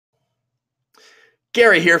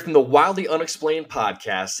Gary here from the Wildly Unexplained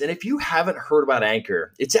Podcast, and if you haven't heard about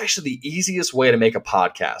Anchor, it's actually the easiest way to make a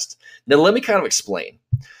podcast. Now, let me kind of explain.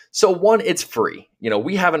 So one, it's free.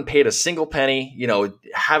 We haven't paid a single penny,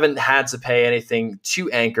 haven't had to pay anything to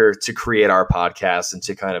Anchor to create our podcast and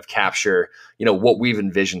to kind of capture, what we've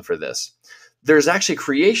envisioned for this. There's actually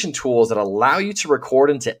creation tools that allow you to record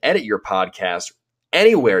and to edit your podcast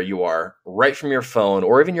anywhere you are, right from your phone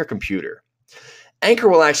or even your computer. Anchor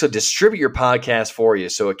will actually distribute your podcast for you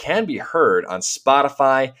so it can be heard on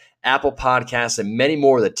Spotify, Apple Podcasts, and many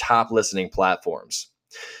more of the top listening platforms.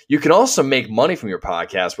 You can also make money from your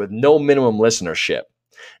podcast with no minimum listenership.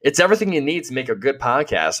 It's everything you need to make a good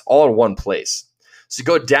podcast all in one place. So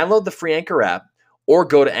go download the free Anchor app or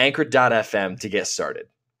go to anchor.fm to get started.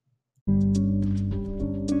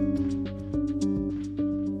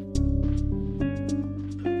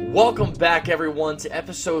 Welcome back, everyone, to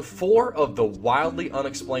episode 4 of the Wildly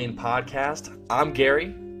Unexplained Podcast. I'm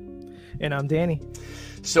Gary. And I'm Danny.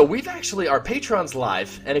 So we've actually, our Patreon's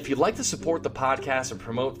live, and if you'd like to support the podcast and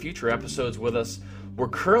promote future episodes with us, we're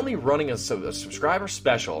currently running a subscriber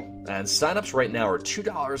special, and signups right now are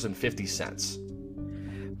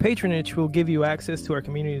 $2.50. Patronage will give you access to our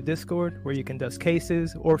community Discord, where you can discuss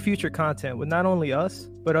cases or future content with not only us,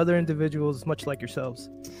 but other individuals much like yourselves.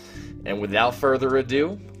 And without further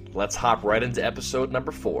ado, let's hop right into episode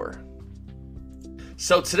number 4.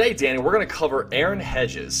 So today, Danny, we're going to cover Aaron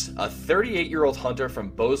Hedges, a 38-year-old hunter from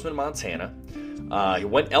Bozeman, Montana. He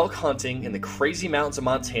went elk hunting in the crazy mountains of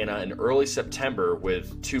Montana in early September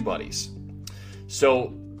with 2 buddies.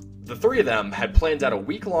 So the 3 of them had planned out a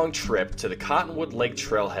week-long trip to the Cottonwood Lake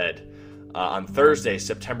Trailhead on Thursday,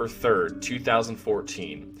 September 3rd,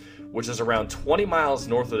 2014, which is around 20 miles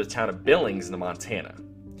north of the town of Billings in Montana.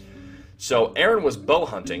 So Aaron was bow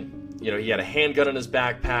hunting. He had a handgun in his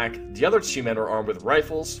backpack. The other 2 men were armed with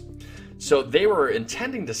rifles. So they were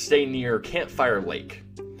intending to stay near Campfire Lake.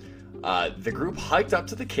 The group hiked up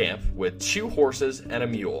to the camp with 2 horses and a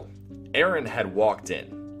mule. Aaron had walked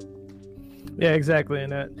in. Yeah, exactly.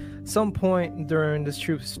 And at some point during this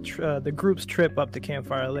the group's trip up to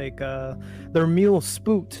Campfire Lake, their mule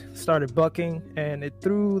spooked, started bucking, and it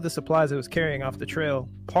threw the supplies it was carrying off the trail.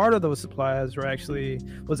 Part of those supplies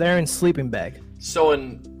was Aaron's sleeping bag. So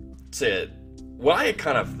what I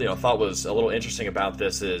kind of thought was a little interesting about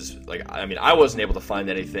this is, I wasn't able to find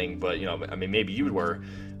anything, but maybe you were.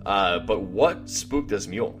 But what spooked this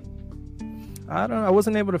mule? I don't know. I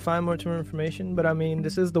wasn't able to find much more information, but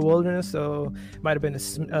this is the wilderness, so it might have been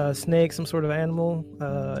a snake, some sort of animal.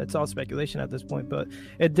 It's all speculation at this point, but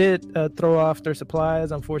it did throw off their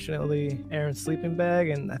supplies. Unfortunately, Aaron's sleeping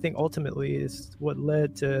bag, and I think ultimately is what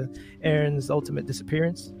led to Aaron's ultimate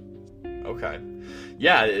disappearance. Okay.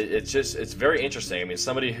 Yeah, it's very interesting.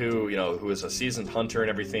 Somebody who is a seasoned hunter and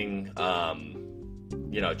everything,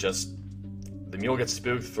 just the mule gets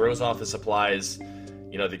spooked, throws off his supplies.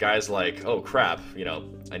 The guy's like, oh crap,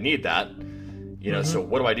 I need that. So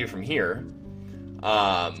what do I do from here?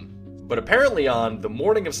 But apparently on the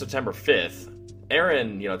morning of September 5th,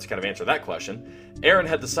 Aaron, to kind of answer that question, Aaron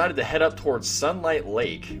had decided to head up towards Sunlight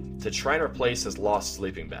Lake to try and replace his lost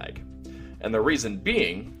sleeping bag. And the reason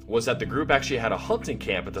being was that the group actually had a hunting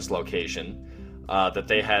camp at this location that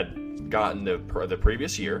they had gotten the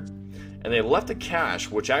previous year, and they left a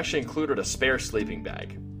cache which actually included a spare sleeping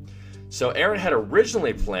bag. So Aaron had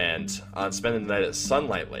originally planned on spending the night at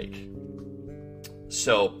Sunlight Lake.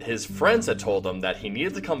 So his friends had told him that he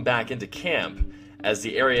needed to come back into camp as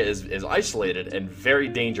the area is isolated and very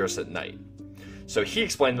dangerous at night. So he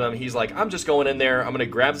explained to them, he's like, I'm just going in there, I'm going to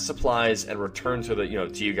grab the supplies and return to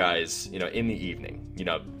to you guys, in the evening.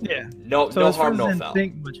 Yeah. No harm, no foul.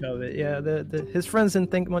 Think much of it. Yeah, his friends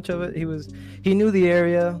didn't think much of it. He knew the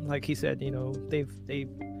area, like he said, they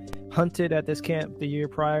hunted at this camp the year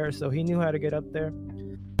prior, so he knew how to get up there.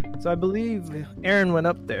 So I believe Aaron went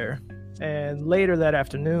up there, and later that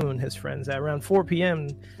afternoon, his friends at around 4 p.m.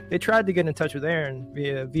 they tried to get in touch with Aaron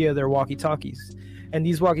via their walkie-talkies, and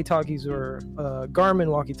these walkie-talkies were Garmin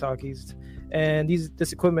walkie-talkies, and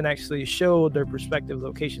this equipment actually showed their respective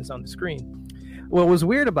locations on the screen. What was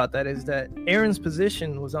weird about that is that Aaron's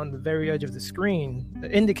position was on the very edge of the screen,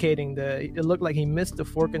 indicating that it looked like he missed the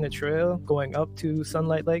fork in the trail going up to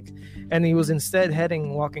Sunlight Lake, and he was instead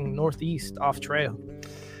walking northeast off trail.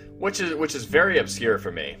 Which is very obscure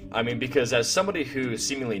for me. Because as somebody who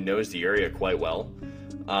seemingly knows the area quite well,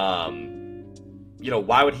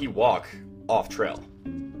 why would he walk off trail?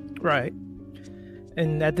 Right.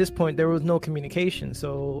 And at this point, there was no communication.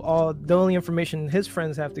 So the only information his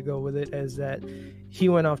friends have to go with it is that he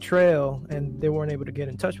went off trail and they weren't able to get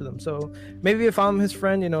in touch with him. So maybe if I'm his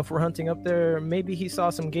friend, if we're hunting up there, maybe he saw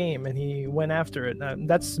some game and he went after it.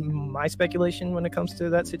 That's my speculation when it comes to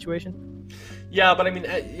that situation. Yeah, but I mean,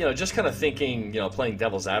 just kind of thinking, playing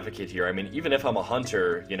devil's advocate here. I mean, even if I'm a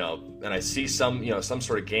hunter, and I see some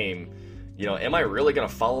sort of game, am I really going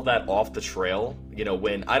to follow that off the trail?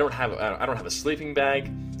 When I don't have a sleeping bag,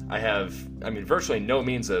 I have, virtually no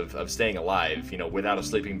means of staying alive, without a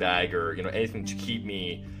sleeping bag or, anything to keep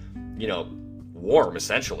me, warm,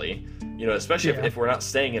 essentially, especially if we're not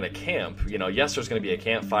staying in a camp, yes, there's going to be a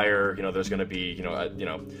campfire, there's going to be,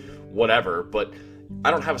 whatever, but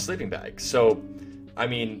I don't have a sleeping bag. So,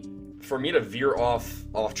 for me to veer off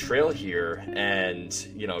trail here and,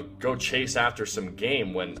 go chase after some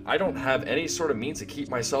game when I don't have any sort of means to keep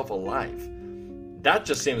myself alive, that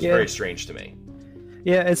just seems very strange to me.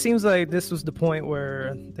 Yeah, it seems like this was the point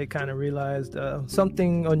where they kind of realized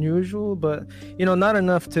something unusual, but not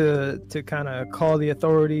enough to kind of call the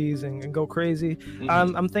authorities and go crazy.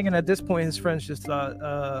 Mm-hmm. I'm thinking at this point his friends just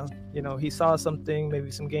thought, he saw something, maybe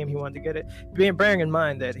some game, he wanted to get it. Bearing in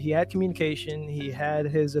mind that he had communication, he had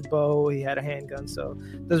his bow, he had a handgun, so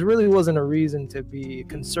there really wasn't a reason to be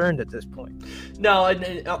concerned at this point. No,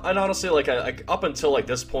 and honestly, like up until like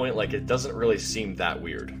this point, like it doesn't really seem that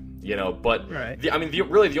weird. But right. The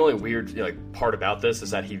only weird part about this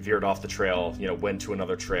is that he veered off the trail, went to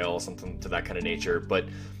another trail, something to that kind of nature. But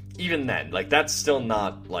even then, like that's still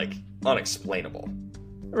not like unexplainable.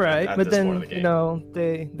 Right, but then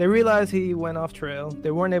they realized he went off trail.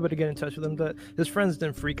 They weren't able to get in touch with him, but his friends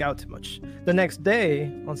didn't freak out too much. The next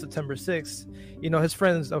day, on September 6th, his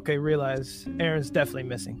friends realized Aaron's definitely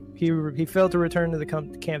missing. He failed to return to the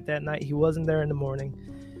camp that night. He wasn't there in the morning.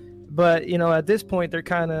 But, at this point,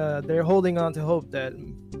 they're holding on to hope that,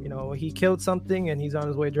 he killed something and he's on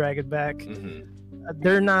his way to drag it back. Mm-hmm.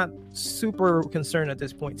 They're not super concerned at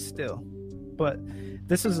this point still. But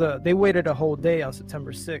they waited a whole day on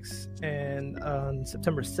September 6th. And on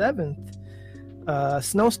September 7th, a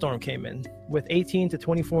snowstorm came in with 18 to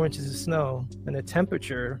 24 inches of snow. And the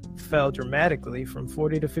temperature fell dramatically from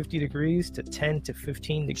 40 to 50 degrees to 10 to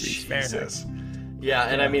 15 degrees Fahrenheit. Yeah,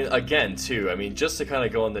 and again, too, just to kind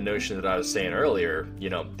of go on the notion that I was saying earlier,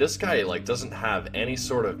 this guy, doesn't have any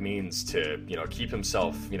sort of means to, keep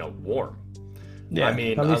himself, warm. Yeah, at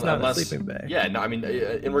least not a sleeping bag. Yeah, no,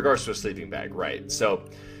 in regards to a sleeping bag, right. So,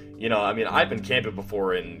 I've been camping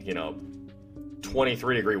before in,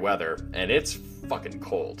 23-degree weather, and it's fucking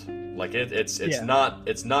cold. Like, it's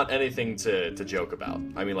not anything to joke about.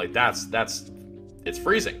 It's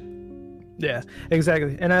freezing. Yeah,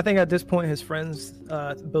 exactly. And I think at this point, his friends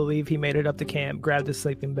believe he made it up to camp, grabbed his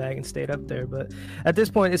sleeping bag, and stayed up there. But at this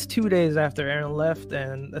point, it's 2 days after Aaron left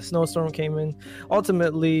and a snowstorm came in.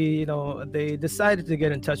 Ultimately, they decided to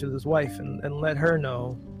get in touch with his wife and let her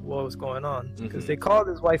know what was going on. Because they called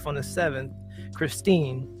his wife on the 7th,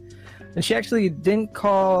 Christine, and she actually didn't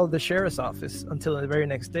call the sheriff's office until the very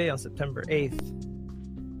next day on September 8th.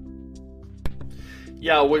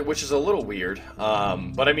 Yeah, which is a little weird.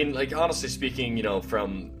 But honestly speaking,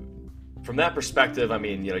 from that perspective,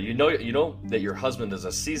 you know that your husband is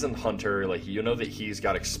a seasoned hunter. Like, that he's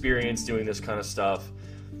got experience doing this kind of stuff.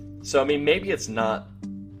 So, maybe it's not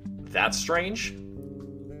that strange.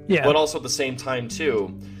 Yeah. But also at the same time,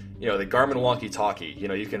 too, the Garmin walkie-talkie,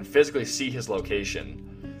 you can physically see his location.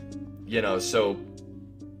 So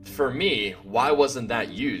for me, why wasn't that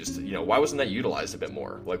used? Why wasn't that utilized a bit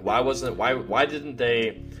more? Like, why didn't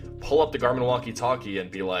they pull up the Garmin walkie-talkie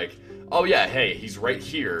and be like, oh yeah, hey, he's right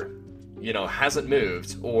here, hasn't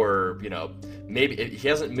moved, or, maybe he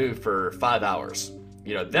hasn't moved for 5 hours,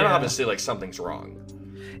 then obviously, something's wrong.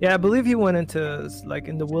 Yeah, I believe he went into,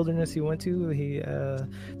 in the wilderness he went to,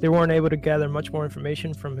 they weren't able to gather much more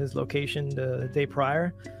information from his location the day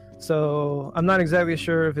prior. So I'm not exactly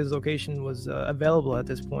sure if his location was available at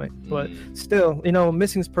this point, but still,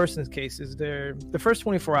 missing persons cases, the first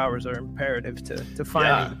 24 hours are imperative to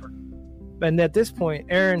find him. And at this point,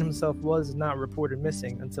 Aaron himself was not reported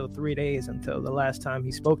missing until 3 days until the last time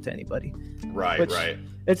he spoke to anybody. Right.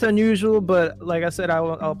 It's unusual, but like I said,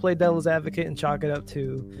 I'll play devil's advocate and chalk it up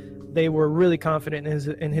to they were really confident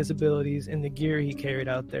in his abilities, in the gear he carried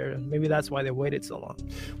out there. Maybe that's why they waited so long.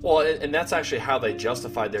 Well, and that's actually how they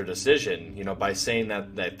justified their decision, by saying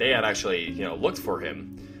that they had actually, looked for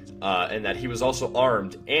him, and that he was also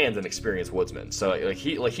armed and an experienced woodsman. So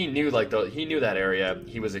he knew he knew that area.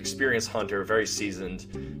 He was an experienced hunter, very seasoned,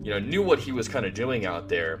 knew what he was kind of doing out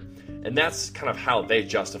there, and that's kind of how they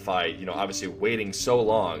justified, obviously waiting so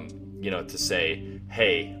long, to say,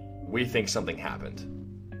 hey, we think something happened.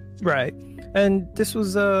 Right. And this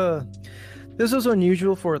was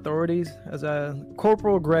unusual for authorities, as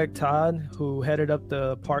Corporal Greg Todd, who headed up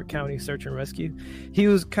the Park County Search and Rescue, he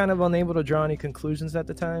was kind of unable to draw any conclusions at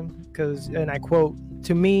the time because, and I quote,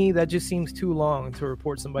 "To me, that just seems too long to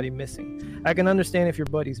report somebody missing. I can understand if your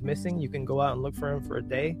buddy's missing, you can go out and look for him for a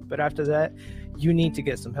day, but after that, you need to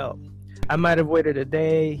get some help. I might have waited a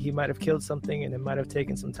day, he might have killed something, and it might have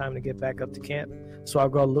taken some time to get back up to camp. So I'll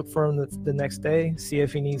go look for him the next day, see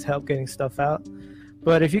if he needs help getting stuff out.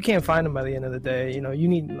 But if you can't find him by the end of the day, you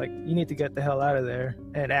need to get the hell out of there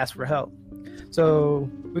and ask for help." So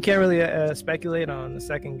we can't really speculate on the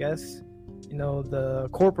second guess. The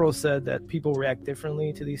corporal said that people react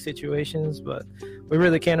differently to these situations, but we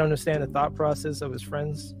really can't understand the thought process of his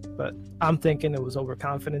friends. But I'm thinking it was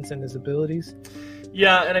overconfidence in his abilities.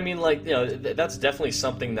 Yeah, and I mean, that's definitely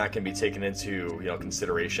something that can be taken into,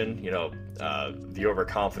 consideration, the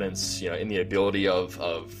overconfidence, in the ability of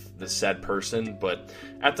the said person. But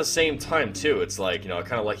at the same time, too, it's like,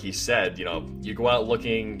 kind of like he said, you go out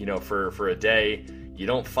looking, for a day, you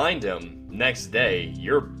don't find him, next day,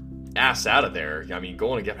 you're ass out of there. I mean,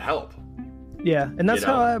 going to get help. Yeah, and that's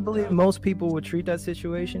how I believe most people would treat that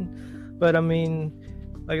situation. But I mean,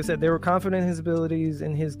 like I said, they were confident in his abilities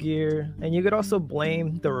and his gear, and you could also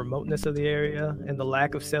blame the remoteness of the area and the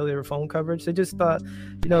lack of cellular phone coverage. They just thought,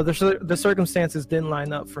 the circumstances didn't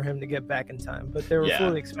line up for him to get back in time, but they were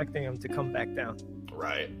fully expecting him to come back down.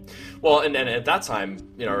 Right. Well, and at that time,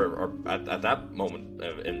 or at that moment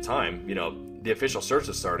in time, the official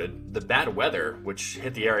searches started. The bad weather, which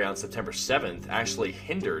hit the area on September 7th, actually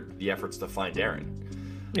hindered the efforts to find Aaron.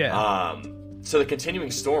 Yeah. So the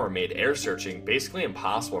continuing storm made air searching basically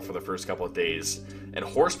impossible for the first couple of days, and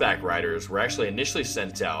horseback riders were actually initially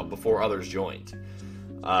sent out before others joined.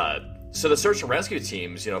 So the search and rescue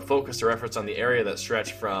teams, focused their efforts on the area that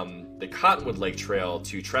stretched from the Cottonwood Lake Trail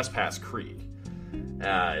to Trespass Creek.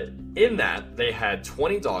 In that, they had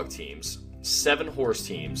 20 dog teams, 7 horse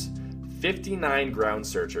teams, 59 ground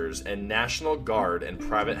searchers, and National Guard and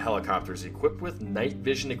private helicopters equipped with night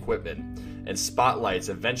vision equipment and spotlights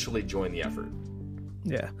eventually joined the effort.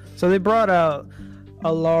 Yeah. So they brought out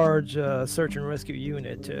a large search and rescue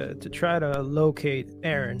unit to try to locate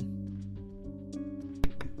Aaron.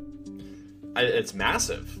 It's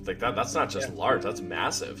massive. Like that's not just large, that's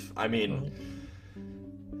massive. I mean,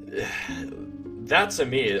 that to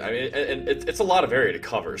me, and it's a lot of area to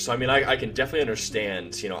cover. So I mean, I can definitely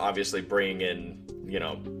understand, obviously bringing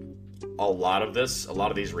in, a lot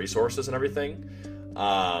of these resources and everything.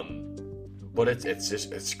 But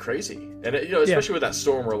it's crazy, and especially with that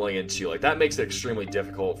storm rolling into, like, that makes it extremely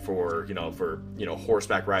difficult for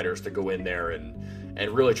horseback riders to go in there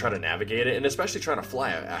and really try to navigate it, and especially trying to fly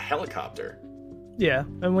a helicopter. Yeah,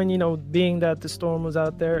 and when being that the storm was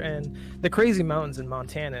out there and the crazy mountains in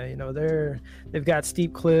Montana, they've got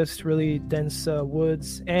steep cliffs, really dense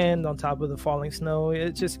woods, and on top of the falling snow,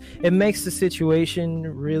 it makes the situation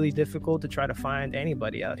really difficult to try to find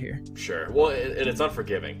anybody out here. Sure, well, and it's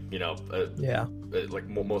unforgiving, like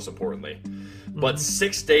most importantly. But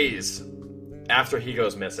 6 days after he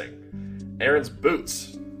goes missing, Aaron's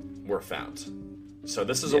boots were found. So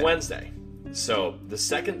this is a Wednesday. So the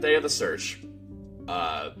second day of the search,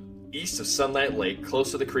 east of Sunlight Lake,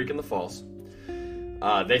 close to the creek in the falls,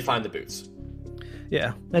 they find the boots.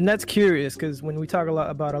 Yeah, and that's curious because when we talk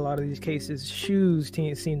about a lot of these cases, shoes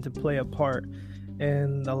seem to play a part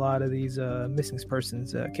in a lot of these missing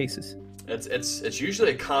persons cases. It's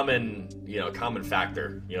usually a common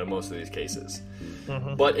factor, in most of these cases.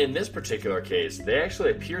 But in this particular case, they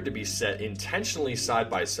actually appeared to be set intentionally side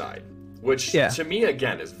by side, which to me,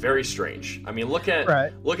 again, is very strange. I mean, look at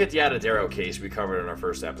the Atadero case we covered in our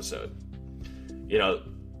first episode.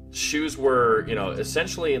 Shoes were,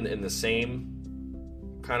 essentially in the same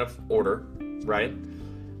kind of order, right?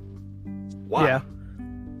 Why?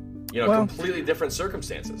 Yeah. Completely different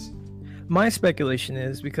circumstances. My speculation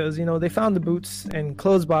is because, they found the boots, and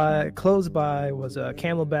close by was a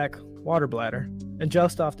Camelback water bladder, and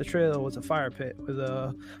just off the trail was a fire pit with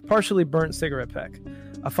a partially burnt cigarette pack,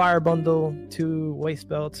 a fire bundle, 2 waist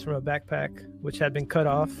belts from a backpack which had been cut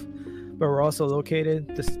off but were also located.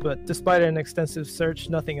 But despite an extensive search,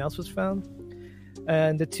 nothing else was found,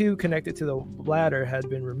 and the 2 connected to the bladder had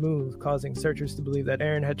been removed, causing searchers to believe that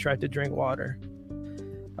Aaron had tried to drink water.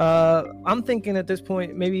 I'm thinking at this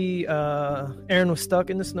point maybe Aaron was stuck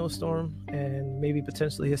in the snowstorm, and maybe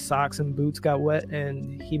potentially his socks and boots got wet,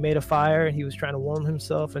 and he made a fire and he was trying to warm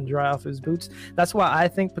himself and dry off his boots. That's why I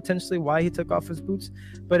think potentially why he took off his boots,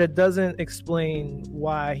 but it doesn't explain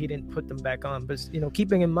why he didn't put them back on. But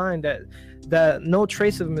keeping in mind that no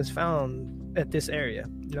trace of him is found at this area.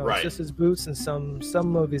 Right. It's just his boots and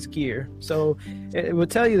some of his gear. So it would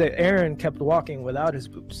tell you that Aaron kept walking without his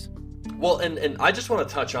boots. Well, and I just want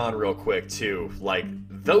to touch on real quick too, like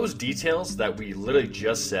those details that we literally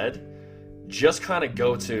just said, just kind of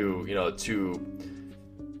go to to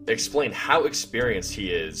explain how experienced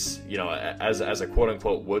he is, as a quote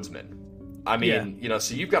unquote woodsman. I mean,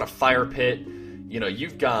 so you've got a fire pit,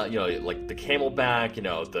 you've got like the camelback,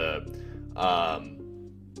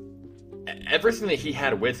 everything that he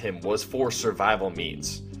had with him was for survival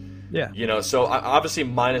means. Yeah. So obviously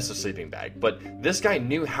minus the sleeping bag, but this guy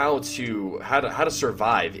knew how to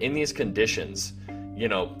survive in these conditions,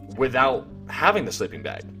 without having the sleeping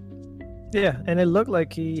bag. Yeah, and it looked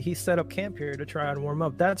like he set up camp here to try and warm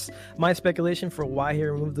up. That's my speculation for why he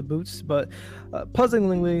removed the boots. But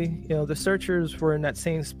puzzlingly, the searchers were in that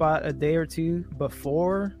same spot a day or two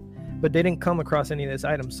before, but they didn't come across any of this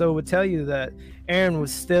item. So it would tell you that Aaron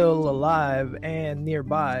was still alive and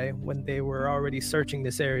nearby when they were already searching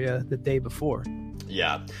this area the day before.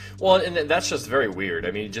 Yeah, well, and that's just very weird.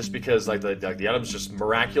 I mean, just because like the items just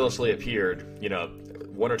miraculously appeared,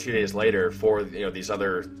 1 or 2 days later for these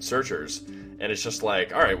other searchers, and it's just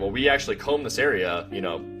like, all right, well, we actually combed this area,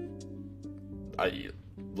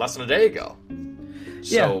 less than a day ago.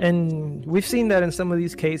 Yeah, and we've seen that in some of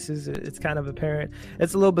these cases. It's kind of apparent.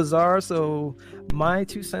 It's a little bizarre. So my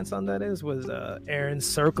 2 cents on that was Aaron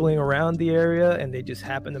circling around the area, and they just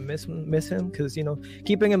happened to miss him because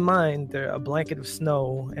keeping in mind a blanket of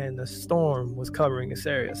snow and a storm was covering this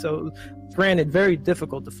area. So granted, very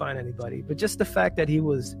difficult to find anybody, but just the fact that he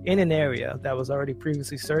was in an area that was already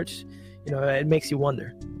previously searched, it makes you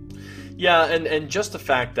wonder. Yeah, and just the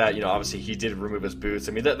fact that, obviously he did remove his boots,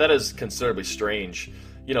 I mean, that is considerably strange,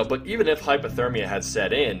 but even if hypothermia had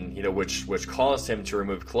set in, which caused him to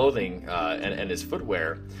remove clothing and his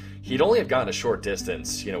footwear, he'd only have gotten a short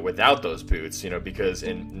distance, without those boots, because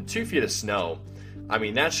in 2 feet of snow, I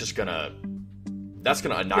mean, that's gonna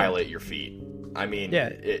annihilate your feet. I mean,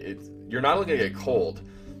 you're not only gonna get cold,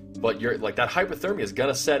 but you're like that hypothermia is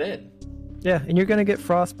gonna set in. Yeah, and you're gonna get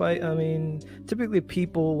frostbite. I mean, typically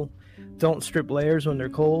people don't strip layers when they're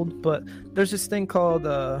cold, but there's this thing called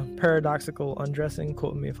paradoxical undressing.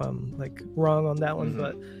 Quote me if I'm wrong on that one. Mm-hmm.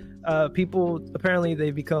 But people apparently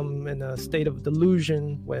they become in a state of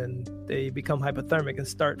delusion when they become hypothermic and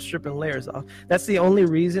start stripping layers off. That's the only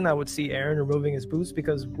reason I would see Aaron removing his boots,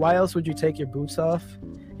 because why else would you take your boots off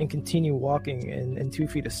and continue walking in 2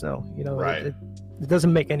 feet of snow? Right. It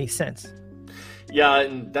doesn't make any sense. Yeah,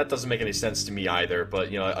 and that doesn't make any sense to me either. But,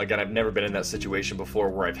 again, I've never been in that situation before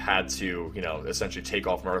where I've had to, essentially take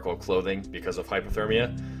off an article of clothing because of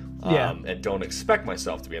hypothermia. And don't expect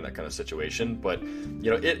myself to be in that kind of situation. But,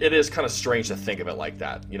 it is kind of strange to think of it like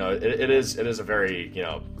that. It is a very,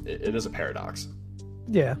 it is a paradox.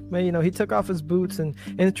 Yeah, man, he took off his boots, and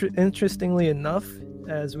interestingly enough,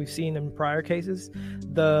 as we've seen in prior cases,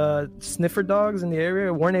 the sniffer dogs in the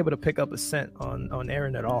area weren't able to pick up a scent on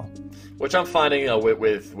Aaron at all. Which I'm finding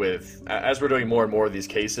with as we're doing more and more of these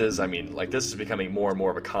cases, I mean, this is becoming more and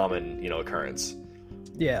more of a common, occurrence.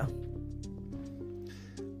 Yeah.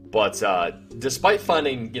 But despite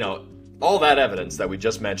finding, all that evidence that we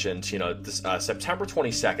just mentioned, September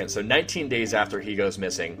 22nd, so 19 days after he goes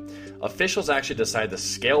missing, officials actually decided to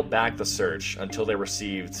scale back the search until they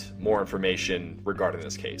received more information regarding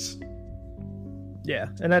this case. Yeah,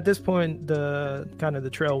 and at this point, the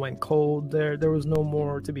trail went cold. There was no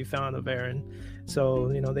more to be found of Aaron. So,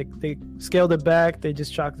 they scaled it back. They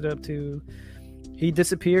just chalked it up to he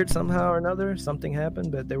disappeared somehow or another. Something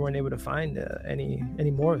happened, but they weren't able to find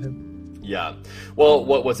any more of him. Yeah. Well,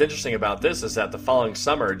 what's interesting about this is that the following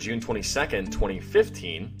summer, June 22nd,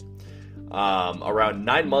 2015, around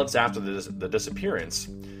 9 months after the disappearance,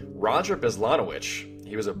 Roger Beslanowicz,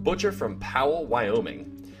 he was a butcher from Powell, Wyoming,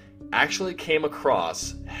 actually came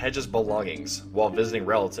across Hedges' belongings while visiting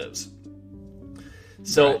relatives.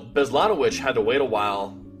 So right. Beslanowicz had to wait a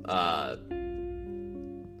while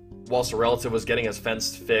whilst a relative was getting his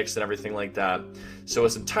fence fixed and everything like that. So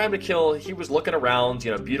with some time to kill, he was looking around,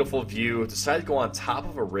 beautiful view, decided to go on top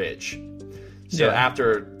of a ridge. So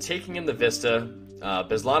after taking in the vista,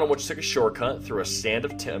 Beslanowicz took a shortcut through a stand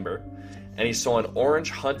of timber, and he saw an orange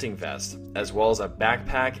hunting vest, as well as a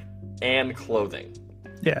backpack and clothing.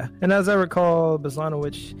 Yeah, and as I recall,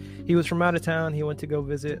 Beslanowicz, he was from out of town. He went to go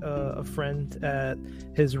visit a friend at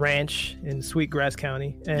his ranch in Sweetgrass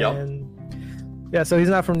County. And yeah, so he's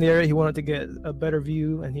not from the area. He wanted to get a better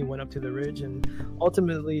view, and he went up to the ridge. And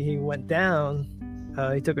ultimately, he went down.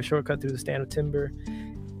 He took a shortcut through the stand of timber,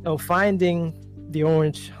 finding the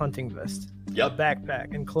orange hunting vest, a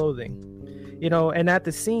backpack, and clothing. And at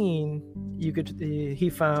the scene, he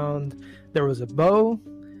found there was a bow,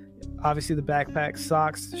 obviously the backpack,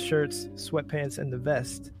 socks, shirts, sweatpants, and the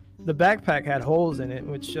vest. The backpack had holes in it,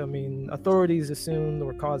 which, I mean, authorities assumed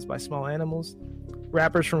were caused by small animals.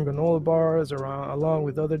 Wrappers from granola bars, along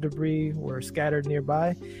with other debris, were scattered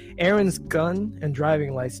nearby. Aaron's gun and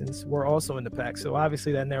driving license were also in the pack, so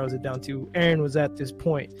obviously that narrows it down to Aaron was at this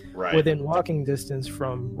point within walking distance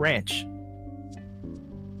from ranch.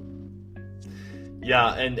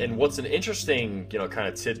 Yeah, and what's an interesting, kind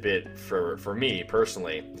of tidbit for me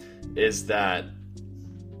personally is that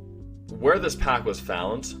where this pack was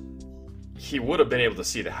found, he would have been able to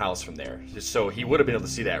see the house from there. So he would have been able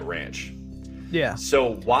to see that ranch. Yeah.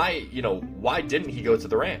 So why didn't he go to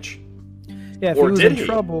the ranch? Yeah, if he was in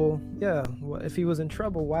trouble, if he was in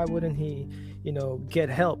trouble, why wouldn't he, get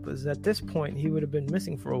help? Because at this point, he would have been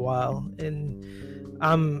missing for a while. And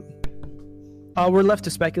we're left to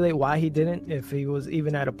speculate why he didn't, if he was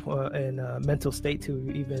even in a mental state to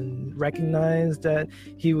even recognize that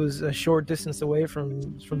he was a short distance away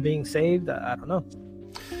from being saved. I don't know.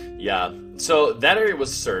 Yeah, so that area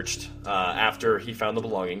was searched after he found the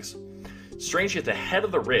belongings. Strangely, at the head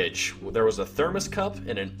of the ridge, there was a thermos cup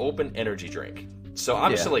and an open energy drink. So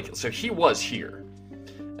obviously, so he was here,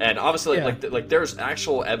 and obviously, like there's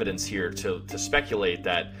actual evidence here to speculate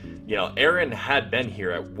that Aaron had been here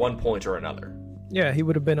at one point or another. Yeah, he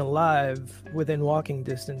would have been alive within walking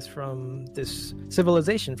distance from this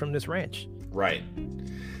civilization, from this ranch. Right.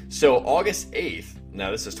 So August 8th, now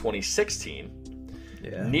this is 2016,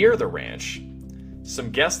 near the ranch,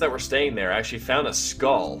 some guests that were staying there actually found a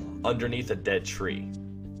skull underneath a dead tree.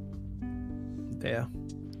 Yeah,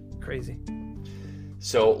 crazy.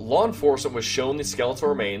 So law enforcement was shown the skeletal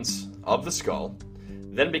remains of the skull,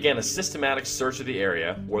 then began a systematic search of the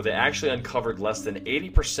area where they actually uncovered less than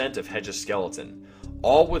 80% of Hedges' skeleton,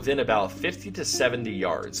 all within about 50 to 70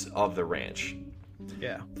 yards of the ranch.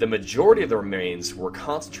 Yeah. The majority of the remains were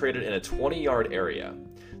concentrated in a 20-yard area.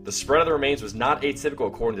 The spread of the remains was not atypical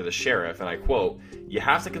according to the sheriff, and I quote, "You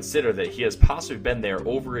have to consider that he has possibly been there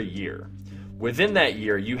over a year. Within that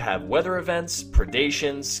year, you have weather events,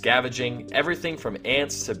 predation, scavenging, everything from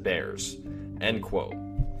ants to bears." End quote.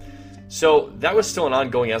 So that was still an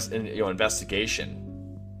ongoing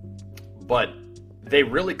investigation, but they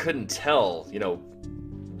really couldn't tell,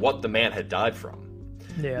 what the man had died from.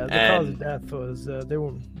 Yeah, the cause of death was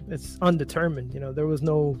it's undetermined. There was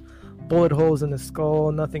no bullet holes in the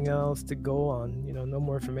skull, nothing else to go on. No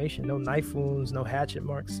more information, no knife wounds, no hatchet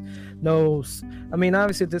marks,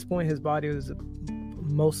 obviously at this point his body was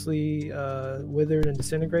mostly withered and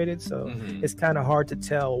disintegrated, so it's kind of hard to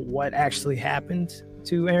tell what actually happened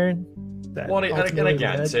to Aaron. Well, and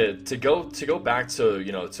again, to go back to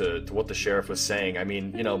to what the sheriff was saying,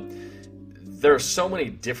 there are so many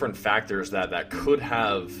different factors that could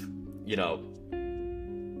have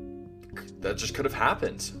that just could have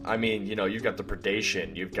happened. You've got the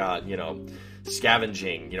predation, you've got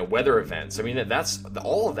scavenging, weather events. That's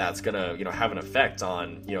all of that's gonna have an effect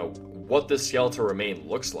on what this skeletal remain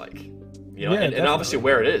looks like, and obviously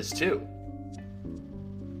where it is too.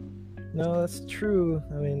 No, that's true.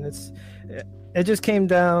 It just came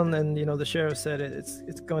down, and the sheriff said it's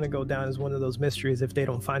going to go down as one of those mysteries if they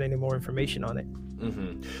don't find any more information on it.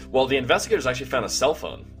 Mm-hmm. Well, the investigators actually found a cell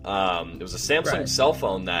phone. It was a Samsung cell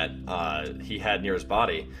phone that he had near his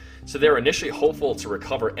body. So they were initially hopeful to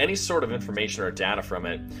recover any sort of information or data from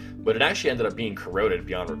it, but it actually ended up being corroded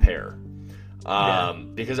beyond repair.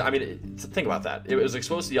 Because think about that. It was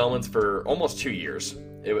exposed to the elements for almost 2 years.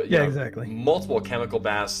 Exactly. Multiple chemical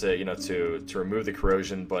baths, to remove the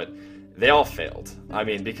corrosion, but they all failed.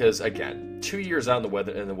 Because again, 2 years out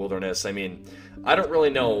in the wilderness. I don't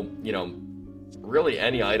really know, really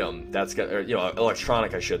any item that's got,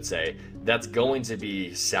 electronic, I should say, that's going to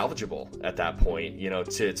be salvageable at that point.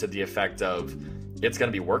 To the effect of it's going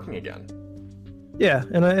to be working again. Yeah,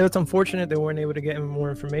 and it's unfortunate they weren't able to get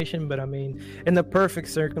more information, but in the perfect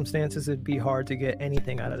circumstances, it'd be hard to get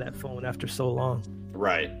anything out of that phone after so long.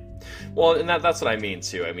 Right. Well, and that's what I mean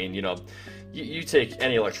too. You take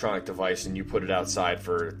any electronic device and you put it outside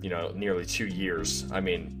for nearly 2 years.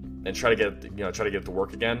 And try to get it to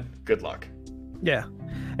work again. Good luck. Yeah,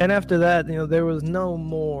 and after that, there was no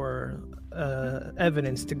more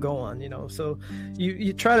evidence to go on. So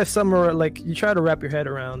you try to summarize, you try to wrap your head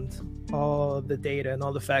around all of the data and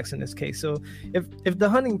all the facts in this case. So if the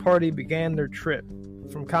hunting party began their trip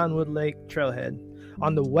from Cottonwood Lake Trailhead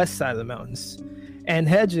on the west side of the mountains, and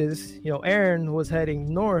Hedges, Aaron was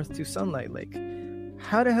heading north to Sunlight Lake,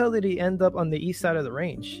 how the hell did he end up on the east side of the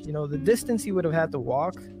range? The distance he would have had to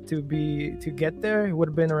walk to get there would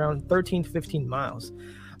have been around 13 to 15 miles.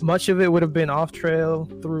 Much of it would have been off trail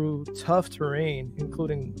through tough terrain,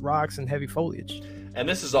 including rocks and heavy foliage. And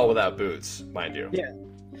this is all without boots, mind you.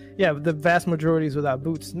 Yeah, the vast majority is without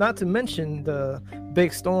boots. Not to mention the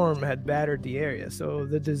big storm had battered the area. So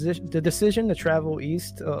the decision to travel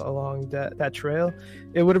east along that trail,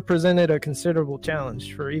 it would have presented a considerable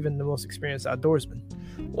challenge for even the most experienced outdoorsman.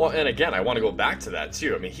 Well, and again, I want to go back to that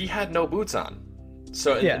too. I mean, he had no boots on.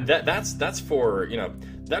 So Yeah. that's for,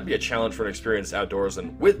 that'd be a challenge for an experienced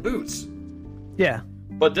outdoorsman with boots. Yeah.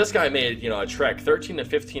 But this guy made, a trek 13 to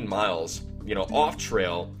 15 miles, off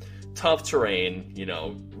trail, tough terrain,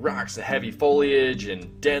 rocks and heavy foliage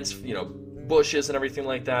and dense, bushes and everything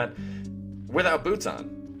like that without boots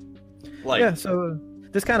on. So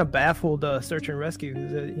this kind of baffled search and rescue.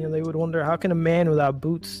 They would wonder, how can a man without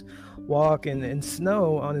boots walk in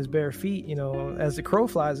snow on his bare feet? As the crow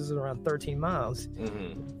flies, is around 13 miles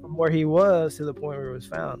from where he was to the point where it was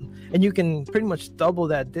found. And you can pretty much double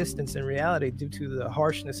that distance in reality due to the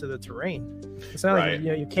harshness of the terrain. It's not like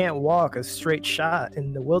you can't walk a straight shot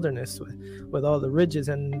in the wilderness with all the ridges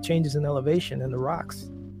and changes in elevation and the rocks.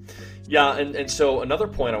 Yeah, and so another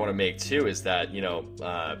point I want to make too is that,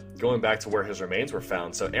 going back to where his remains were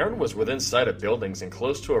found, so Aaron was within sight of buildings and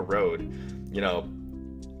close to a road.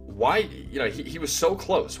 Why, he was so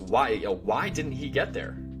close. Why didn't he get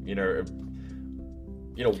there?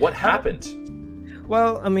 What happened?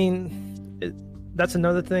 Well, I mean, that's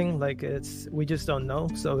another thing. We just don't know,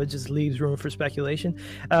 so it just leaves room for speculation.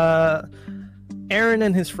 Aaron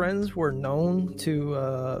and his friends were known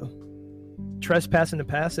to trespass in the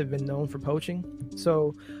past. They've been known for poaching.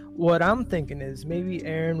 So what I'm thinking is maybe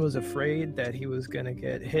Aaron was afraid that he was going to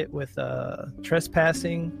get hit with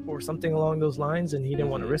trespassing or something along those lines, and he didn't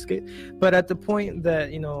want to risk it. But at the point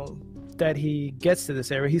that, that he gets to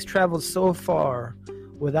this area, he's traveled so far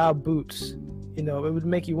without boots, it would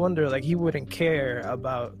make you wonder, he wouldn't care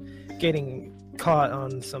about getting caught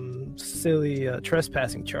on some silly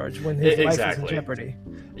trespassing charge when his life is in jeopardy.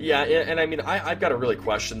 Yeah, and I mean, I've got to really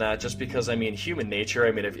question that, just because, I mean, human nature.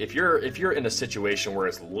 I mean, if you're in a situation where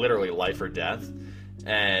it's literally life or death,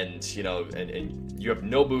 and and you have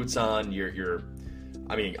no boots on, you're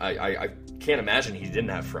I mean, I can't imagine he didn't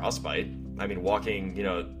have frostbite. I mean, walking,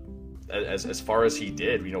 as far as he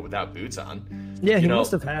did, without boots on. Yeah, he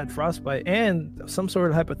must have had frostbite and some sort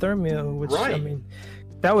of hypothermia, which I mean,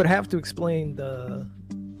 that would have to explain the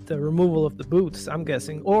removal of the boots, I'm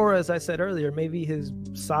guessing. Or, as I said earlier, maybe his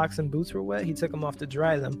socks and boots were wet. He took them off to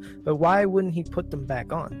dry them. But why wouldn't he put them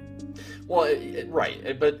back on? Well,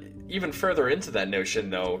 right. But even further into that notion,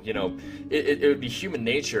 though, it would be human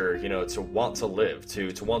nature, to want to live,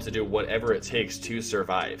 to want to do whatever it takes to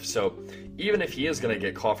survive. So even if he is going to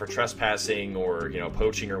get caught for trespassing or,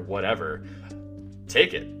 poaching or whatever,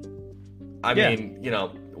 take it. I mean,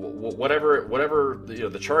 whatever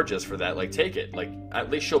the charge is for that, take it. At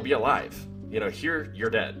least she'll be alive. Here you're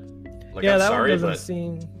dead. I'm that sorry, one doesn't but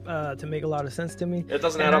seem to make a lot of sense to me. It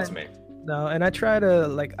doesn't add up to me. No, and I try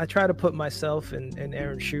to put myself in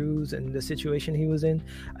Aaron's shoes and the situation he was in.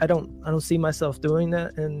 I don't see myself doing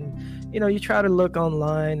that. And you try to look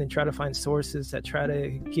online and try to find sources that try to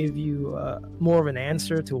give you more of an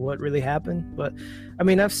answer to what really happened. But I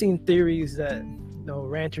mean, I've seen theories that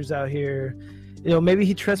ranchers out here, maybe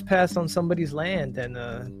he trespassed on somebody's land and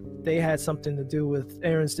they had something to do with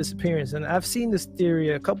Aaron's disappearance. And I've seen this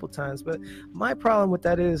theory a couple times, but my problem with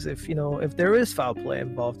that is if there is foul play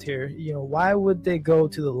involved here, why would they go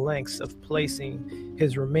to the lengths of placing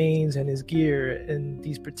his remains and his gear in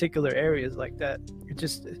these particular areas like that?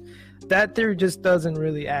 That theory just doesn't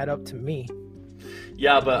really add up to me.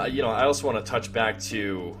 Yeah, but I also want to touch back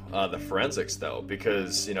to the forensics though,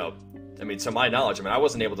 because I mean, to my knowledge, I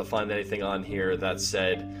wasn't able to find anything on here that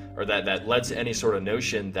said, or that led to any sort of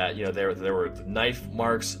notion that, there were knife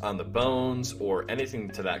marks on the bones or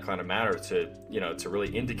anything to that kind of matter to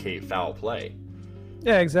really indicate foul play.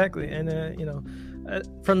 Yeah, exactly. And,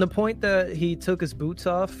 from the point that he took his boots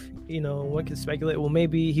off, one can speculate, well,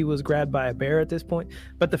 maybe he was grabbed by a bear at this point.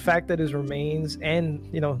 But the fact that his remains and,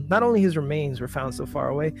 not only his remains were found so far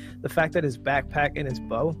away, the fact that his backpack and his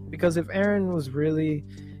bow, because if Aaron was really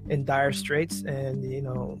in dire straits and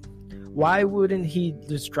why wouldn't he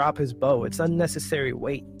just drop his bow? It's unnecessary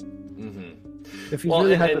weight. If he's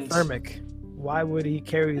really hypothermic, why would he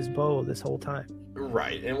carry his bow this whole time?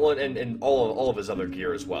 Right, and all of his other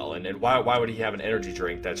gear as well. And why would he have an energy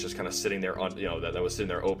drink that's just kind of sitting there on that was sitting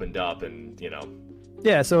there opened up and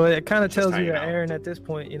Yeah, so it kind of tells you that Aaron at this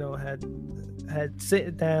point had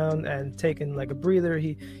sit down and taken a breather.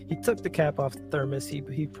 He took the cap off the thermos.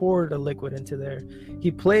 He poured a liquid into there.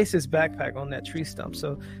 He placed his backpack on that tree stump.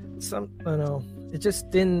 So I don't know. It just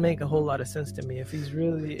didn't make a whole lot of sense to me. If he's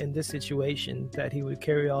really in this situation, that he would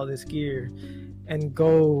carry all this gear and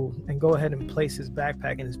go ahead and place his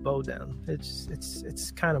backpack and his bow down.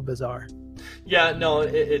 It's kind of bizarre. Yeah, no,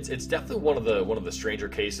 it's definitely one of the stranger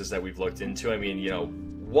cases that we've looked into. I mean, you know,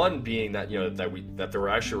 one being that, you know, that there were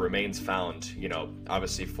actually remains found, you know,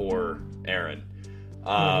 obviously for Aaron.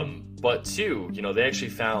 But two, you know, they actually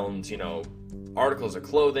found, you know, articles of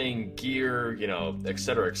clothing, gear, you know, et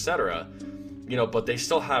cetera, you know, but they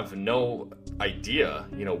still have no idea,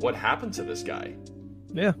 you know, what happened to this guy.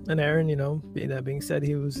 Yeah, and Aaron, you know, that being said,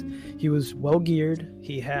 he was well geared.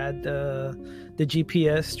 He had the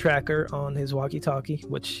GPS tracker on his walkie-talkie,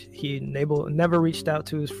 which he never reached out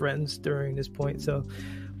to his friends during this point. So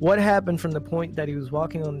what happened from the point that he was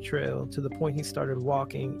walking on the trail to the point he started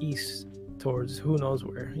walking east towards who knows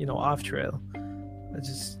where, you know, off trail?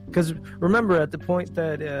 Because remember, at the point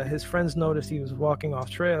that his friends noticed he was walking off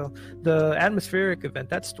trail, the atmospheric event,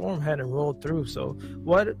 that storm hadn't rolled through. So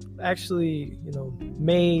what actually, you know,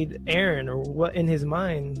 made Aaron, or what in his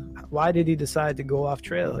mind, why did he decide to go off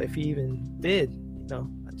trail if he even did? You know,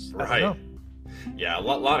 I don't know. Yeah, a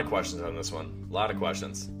lot of questions on this one. A lot of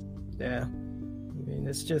questions. Yeah. I mean,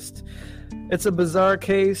 it's a bizarre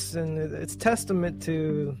case, and it's testament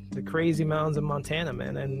to the crazy mountains of Montana,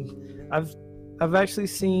 man. And I've actually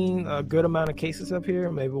seen a good amount of cases up here.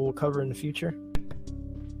 Maybe we'll cover in the future.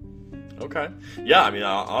 Okay. Yeah, I mean,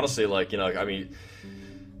 honestly, like, you know, I mean,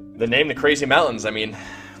 the name the Crazy Mountains, I mean,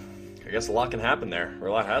 I guess a lot can happen there, or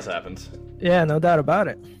a lot has happened. Yeah, no doubt about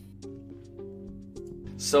it.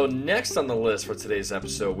 So next on the list for today's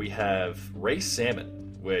episode, we have Ray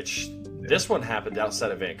Salmon, which this one happened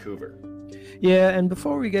outside of Vancouver. Yeah, and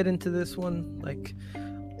before we get into this one, like,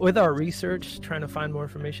 with our research, trying to find more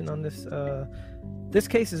information on this, this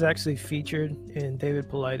case is actually featured in David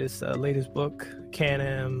Paulides' latest book,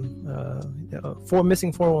 Can-Am, for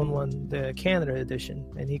Missing 411, the Canada edition,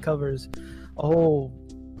 and he covers a whole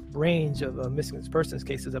range of missing persons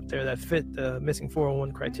cases up there that fit the Missing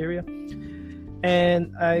 411 criteria.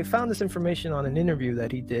 And I found this information on an interview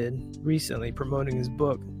that he did recently promoting his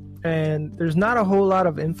book, and there's not a whole lot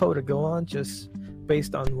of info to go on, just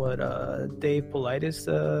based on what Dave Paulides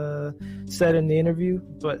said in the interview.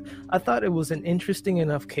 But I thought it was an interesting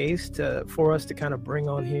enough case for us to kind of bring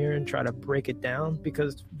on here and try to break it down,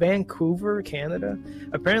 because Vancouver, Canada,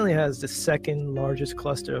 apparently has the second largest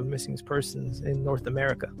cluster of missing persons in North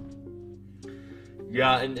America.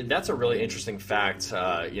 Yeah, and that's a really interesting fact,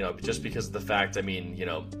 you know, just because of the fact, I mean, you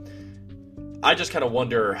know, I just kind of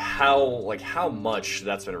wonder how much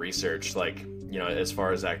that's been researched, like, you know, as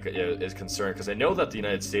far as that is concerned, because I know that the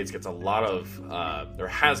United States gets a lot of, or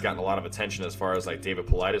has gotten a lot of attention as far as, like, David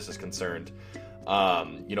Paulides is concerned,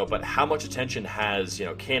 you know, but how much attention has, you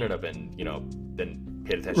know, Canada been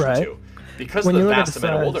paid attention to? Because of the vast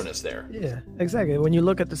amount of wilderness there. Yeah, exactly. When you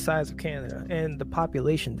look at the size of Canada and the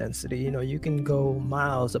population density, you know, you can go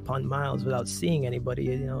miles upon miles without seeing anybody.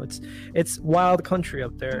 You know, it's wild country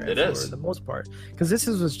up there for the most part. Because this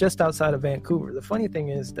was just outside of Vancouver. The funny thing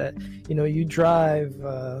is that, you know, you drive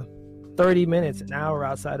 30 minutes, an hour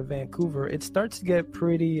outside of Vancouver, it starts to get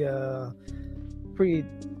pretty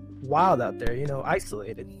wild out there, you know,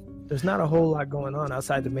 isolated. There's not a whole lot going on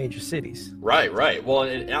outside the major cities. Right. Well,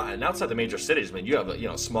 and outside the major cities, I mean, you have, you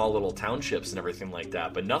know, small little townships and everything like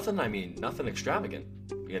that, but nothing extravagant,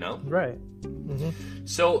 you know? Right. Mm-hmm.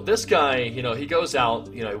 So this guy, you know, he goes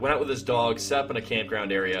out, you know, he went out with his dog, set up in a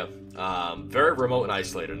campground area, very remote and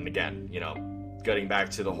isolated. And again, you know, getting back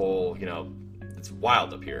to the whole, you know, it's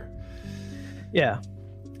wild up here. Yeah.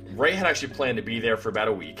 Ray had actually planned to be there for about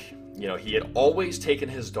a week. You know, he had always taken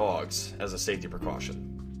his dogs as a safety precaution.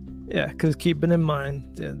 Yeah, because keeping in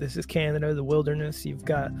mind, this is Canada, the wilderness. You've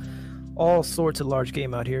got all sorts of large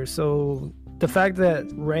game out here. So the fact that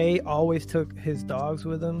Ray always took his dogs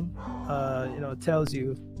with him, you know, tells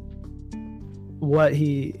you what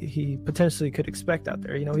he potentially could expect out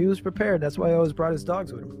there. You know, he was prepared. That's why he always brought his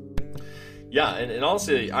dogs with him. Yeah, and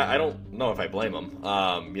honestly, I don't know if I blame him.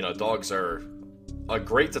 You know, dogs are a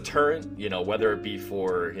great deterrent, you know, whether it be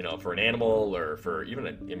for, you know, for an animal or for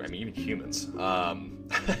even humans.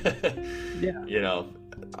 Yeah. You know,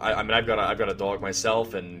 I mean, I've got a dog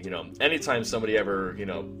myself, and, you know, anytime somebody ever, you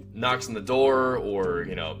know, knocks on the door, or,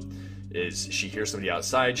 you know, she hears somebody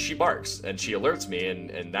outside, she barks and she alerts me,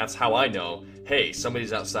 and that's how I know, hey,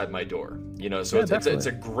 somebody's outside my door. You know, so yeah, it's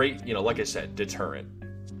a great, you know, like I said, deterrent.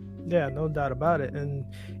 Yeah, no doubt about it. And,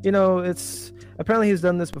 you know, apparently he's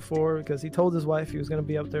done this before, because he told his wife he was going to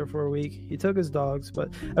be up there for a week. He took his dogs, but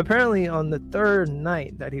apparently on the third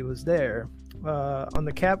night that he was there, on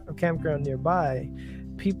the campground nearby,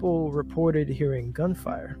 people reported hearing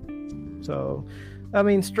gunfire. So, I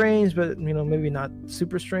mean, strange, but maybe not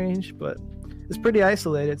super strange, but it's pretty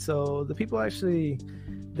isolated. So the people actually,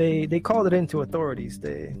 they called it into authorities.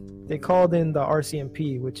 They called in the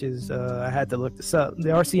RCMP, which is, I had to look this up. The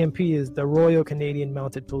RCMP is the Royal Canadian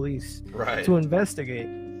Mounted Police, right, to investigate.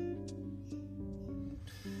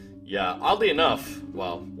 Yeah, oddly enough,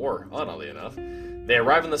 or unoddly enough, they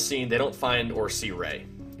arrive on the scene. They don't find or see Ray.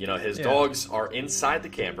 His dogs are inside the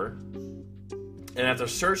camper, and after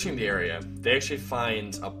searching the area, they actually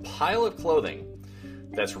find a pile of clothing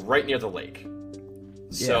that's right near the lake.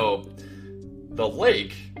 Yeah. So the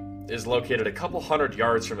lake is located a couple hundred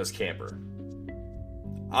yards from his camper.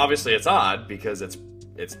 Obviously, it's odd because it's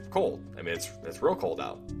cold. I mean, it's real cold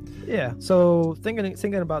out. Yeah. So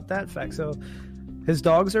thinking about that fact, so his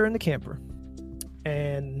dogs are in the camper,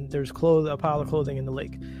 and there's a pile of clothing in the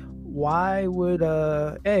lake. Why would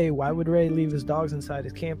Ray leave his dogs inside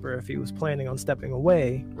his camper if he was planning on stepping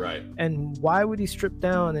away? Right. And why would he strip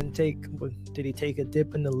down and did he take a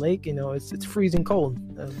dip in the lake? It's freezing cold.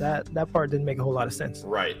 That part didn't make a whole lot of sense.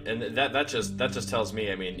 Right. And that just tells me,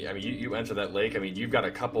 I mean you enter that lake, I mean you've got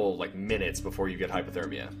a couple minutes before you get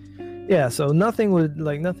hypothermia. Yeah, so nothing would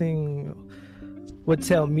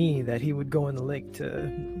tell me that he would go in the lake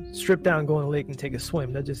to strip down, go in the lake and take a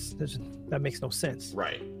swim. That makes no sense.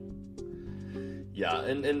 Right. Yeah,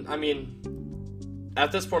 and I mean,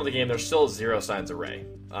 at this point of the game, there's still zero signs of Ray.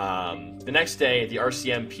 The next day, the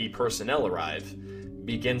RCMP personnel arrive,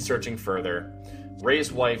 begin searching further.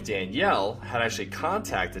 Ray's wife, Danielle, had actually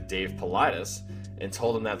contacted Dave Politis and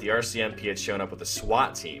told him that the RCMP had shown up with a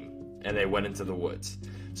SWAT team, and they went into the woods.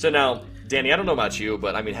 So now, Danny, I don't know about you,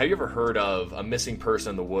 but I mean, have you ever heard of a missing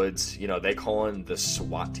person in the woods? They call in the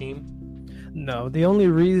SWAT team? No, the only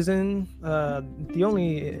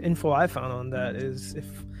info I found on that is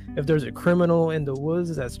if there's a criminal in the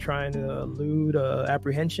woods that's trying to elude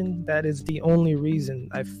apprehension, that is the only reason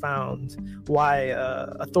I found why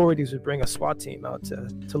authorities would bring a SWAT team out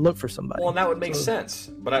to look for somebody. Well, and that would make sense.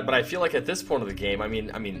 But I feel like at this point of the game, I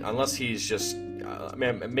mean, unless he's just,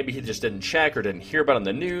 maybe he just didn't check or didn't hear about it on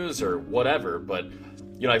the news or whatever. But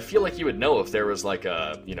I feel like you would know if there was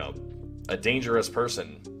a dangerous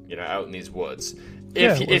person out in these woods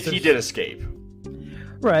if he did escape.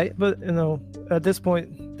 Right, but at this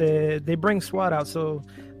point they bring SWAT out, so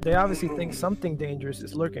they obviously think something dangerous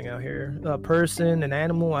is lurking out here. A person, an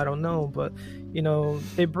animal, I don't know, but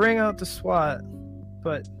they bring out the SWAT,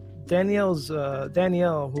 but Danielle,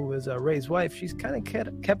 who is Ray's wife, she's kind of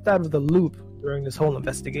kept out of the loop during this whole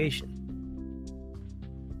investigation,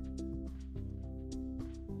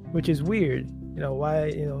 which is weird.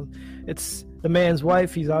 Why? It's the man's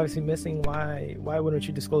wife. He's obviously missing. Why wouldn't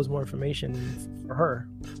you disclose more information for her?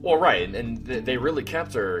 Well, right, and they really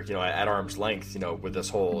kept her, at arm's length, with this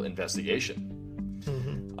whole investigation.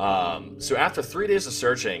 Mm-hmm. So after 3 days of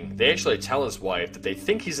searching, they actually tell his wife that they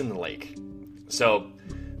think he's in the lake. So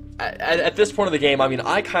at this point of the game, I mean,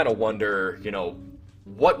 I kind of wonder,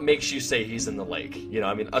 what makes you say he's in the lake?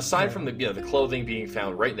 Aside from the clothing being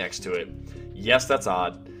found right next to it, yes, that's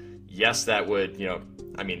odd. Yes, that would,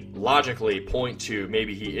 logically point to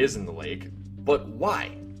maybe he is in the lake, but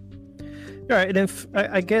why? All right, and if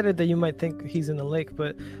I get it that you might think he's in the lake,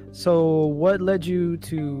 but so what led you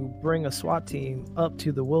to bring a SWAT team up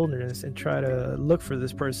to the wilderness and try to look for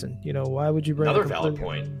this person? Why would you bring another valid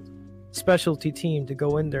point specialty team to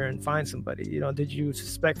go in there and find somebody? Did you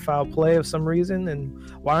suspect foul play of some reason? And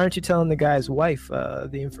why aren't you telling the guy's wife the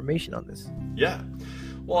information on this? Yeah.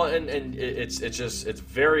 Well, and it's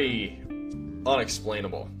very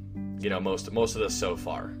unexplainable, most of this so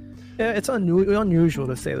far. Yeah, it's unusual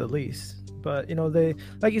to say the least. But they,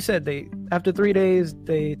 like you said, after 3 days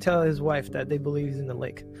they tell his wife that they believe he's in the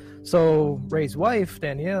lake. So Ray's wife,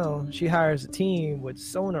 Danielle, she hires a team with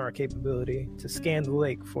sonar capability to scan the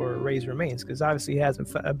lake for Ray's remains, because obviously he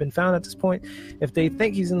hasn't been found at this point. If they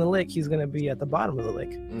think he's in the lake, he's going to be at the bottom of the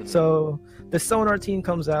lake. Mm-hmm. So the sonar team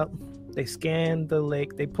comes out. They scan the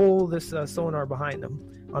lake. They pull this sonar behind them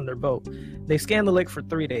on their boat. They scan the lake for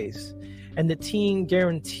 3 days, and the team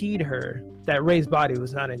guaranteed her that Ray's body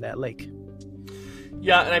was not in that lake.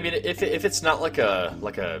 Yeah, and I mean, if it's not like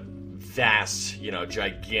a vast,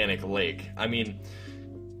 gigantic lake, I mean,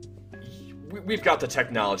 we've got the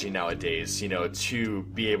technology nowadays, to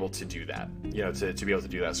be able to do that, to be able to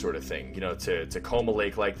do that sort of thing, to comb a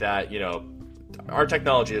lake like that, our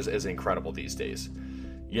technology is incredible these days.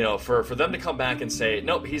 For them to come back and say,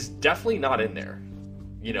 nope, he's definitely not in there,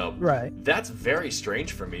 right? That's very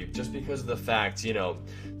strange for me, just because of the fact,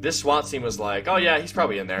 this SWAT team was like, oh yeah, he's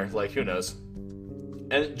probably in there, like, who knows?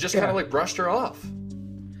 And just kind of brushed her off.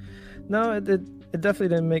 No, it definitely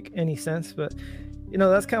didn't make any sense, but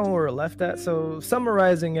that's kind of where we're left at. So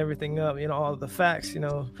summarizing everything up, all the facts,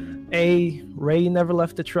 Ray never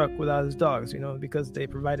left the truck without his dogs, because they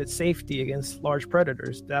provided safety against large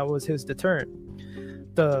predators. That was his deterrent.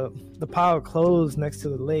 The pile of clothes next to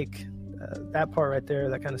the lake, that part right there,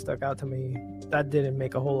 that kind of stuck out to me. That didn't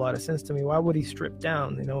make a whole lot of sense to me. Why would he strip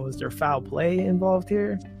down? Was there foul play involved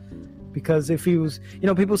here? Because if he was,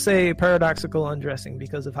 people say paradoxical undressing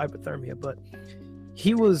because of hypothermia, but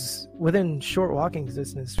he was within short walking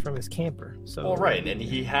distance from his camper. So, well, right, and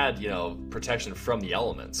he had, protection from the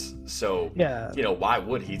elements. So, yeah, why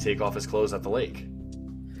would he take off his clothes at the lake?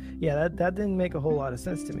 Yeah, that didn't make a whole lot of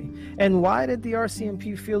sense to me. And why did the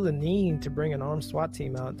RCMP feel the need to bring an armed SWAT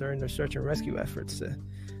team out during their search and rescue efforts?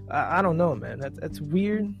 I don't know, man. That's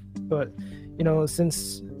weird. But,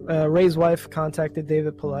 since Ray's wife contacted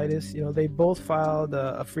David Politis, they both filed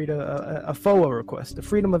a FOA request, the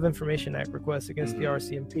Freedom of Information Act request against the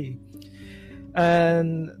RCMP.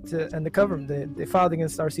 And the government, they filed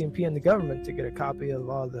against RCMP and the government to get a copy of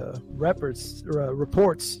all the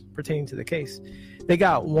reports pertaining to the case. They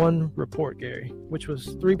got one report, Gary, which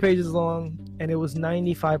was 3 pages long, and it was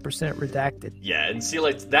 95% redacted. Yeah, and see,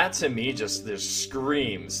 that to me just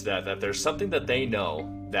screams that there's something that they know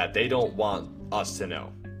that they don't want us to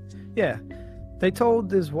know. Yeah, they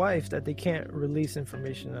told his wife that they can't release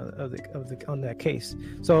information on that case.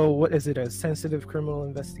 So, what is it? A sensitive criminal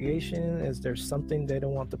investigation? Is there something they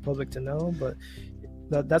don't want the public to know? But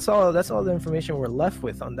that's all the information we're left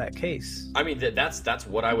with on that case. I mean, that's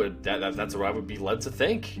what I would that's what I would be led to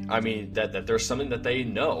think. I mean, that there's something that they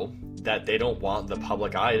know that they don't want the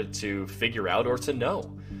public eye to figure out or to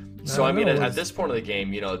know. So I mean, at this point of the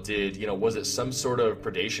game, was it some sort of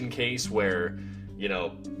predation case where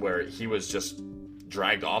he was just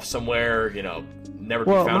dragged off somewhere, never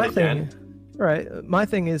be found again? Right. My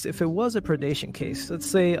thing is, if it was a predation case, let's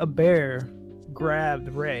say a bear grabbed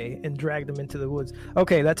Ray and dragged him into the woods.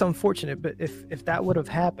 Okay, that's unfortunate, but if that would have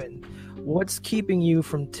happened, what's keeping you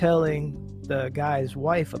from telling the guy's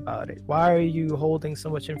wife about it? Why are you holding so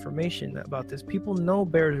much information about this? People know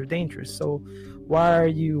bears are dangerous, so why are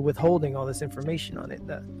you withholding all this information on it?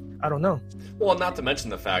 I don't know. Well, not to mention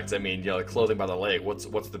the fact, I mean, clothing by the lake. What's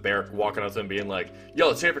the bear walking up to him being like, "Yo,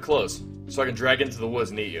 let's take up your clothes so I can drag into the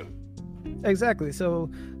woods and eat you"? Exactly. So,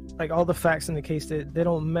 all the facts in the case, they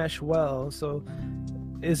don't mesh well. So,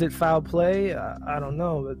 is it foul play? I don't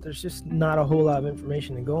know, but there's just not a whole lot of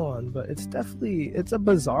information to go on. But it's a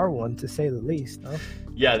bizarre one, to say the least. No?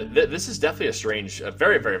 Yeah, this is definitely a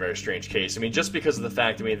very, very, very strange case. I mean, just because of the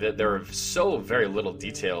fact, that there are so very little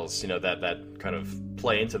details, that kind of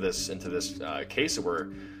play into this case that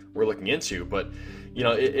we're looking into. But,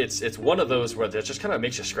 it's one of those where that just kind of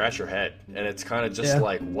makes you scratch your head, and it's kind of just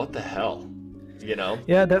like, what the hell,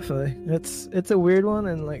 Yeah, definitely. It's a weird one,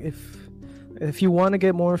 and if you want to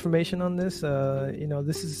get more information on this,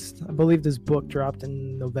 this is, I believe this book dropped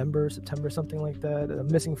in November, September, something like that,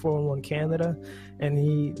 Missing 411 Canada,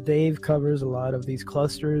 and Dave covers a lot of these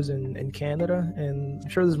clusters in Canada, and I'm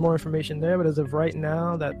sure there's more information there, but as of right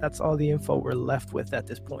now, that's all the info we're left with at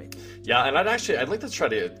this point. Yeah, and I'd like to try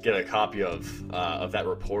to get a copy of that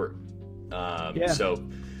report. Yeah. So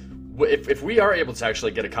if we are able to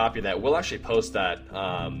actually get a copy of that, we'll actually post that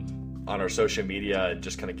on our social media and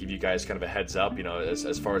just kind of give you guys kind of a heads up,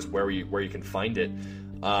 as far as where you can find it.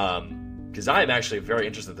 Because I am actually very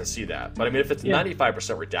interested to see that. But I mean, if it's 95%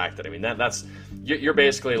 redacted, I mean, that's you're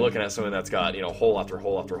basically looking at something that's got, hole after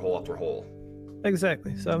hole after hole after hole.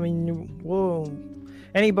 Exactly. So I mean,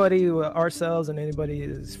 anybody, ourselves and anybody,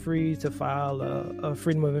 is free to file a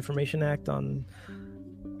Freedom of Information Act on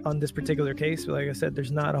this particular case. But like I said,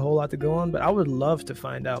 there's not a whole lot to go on, but I would love to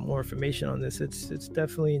find out more information on this. It's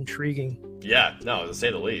definitely intriguing. Yeah, no, to say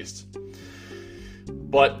the least.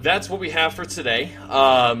 But that's what we have for today.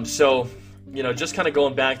 So, just kind of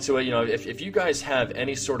going back to it, if you guys have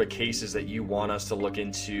any sort of cases that you want us to look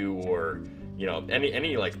into, or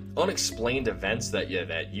any like unexplained events that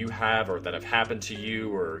you have or that have happened to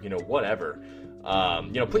you, or whatever,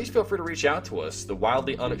 please feel free to reach out to us, the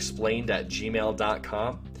Wildly Unexplained at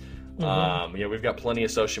gmail.com. We've got plenty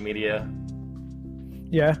of social media.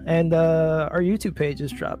 Yeah, and our YouTube page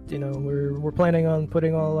is dropped. We're planning on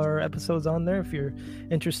putting all our episodes on there. If you're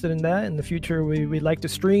interested in that, in the future, we'd like to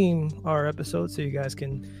stream our episodes so you guys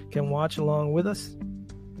can watch along with us.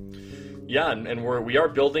 Yeah, and we are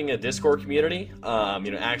building a Discord community.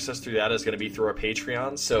 Access through that is going to be through our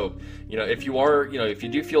Patreon. So, if you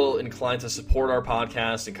do feel inclined to support our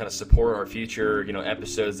podcast and kind of support our future,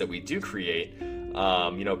 episodes that we do create,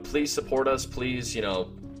 please support us. Please,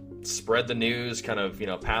 spread the news, kind of,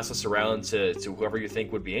 pass us around to whoever you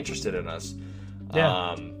think would be interested in us.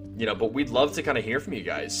 Yeah. But we'd love to kind of hear from you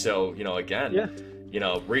guys. So, again,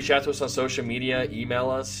 Yeah. Reach out to us on social media, email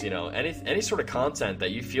us, any sort of content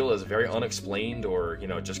that you feel is very unexplained or,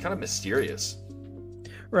 just kind of mysterious.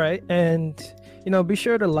 Right. And, be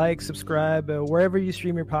sure to like, subscribe, wherever you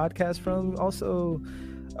stream your podcast from. Also,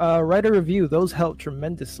 write a review. Those help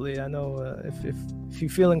tremendously. I know if you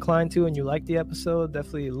feel inclined to and you like the episode,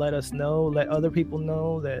 definitely let us know. Let other people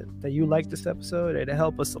know that you like this episode. It'll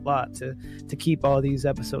help us a lot to keep all these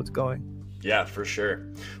episodes going. Yeah, for sure.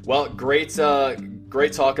 Well, great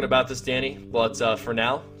talking about this, Danny. But for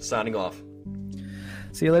now, signing off.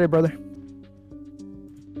 See you later, brother.